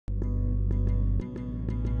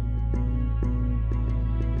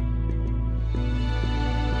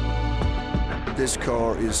This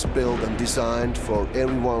car is built and designed for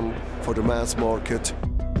everyone, for the mass market.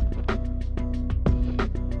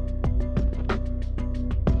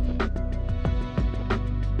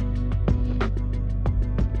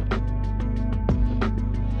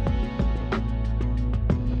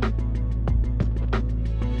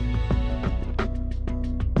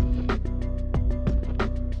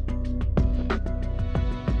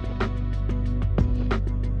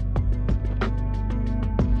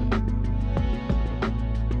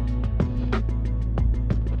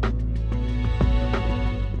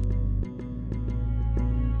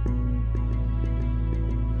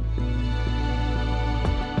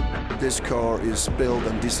 This car is built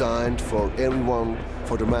and designed for everyone,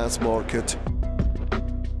 for the mass market.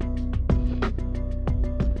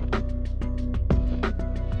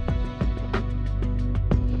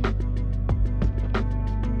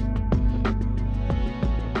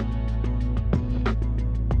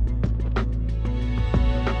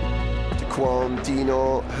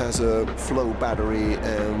 Quantino has a flow battery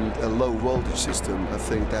and a low voltage system. I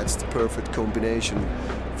think that's the perfect combination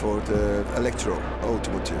for the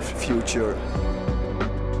electro-automotive future.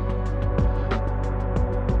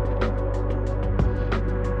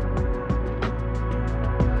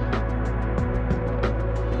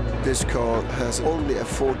 This car has only a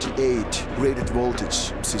 48 rated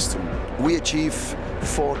voltage system. We achieve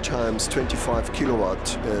 4 times 25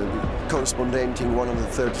 kilowatt, corresponding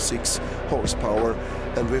 136 horsepower.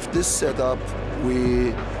 And with this setup,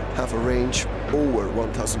 we have a range over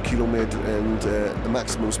 1,000 kilometers and a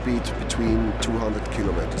maximum speed between 200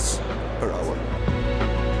 kilometers per hour.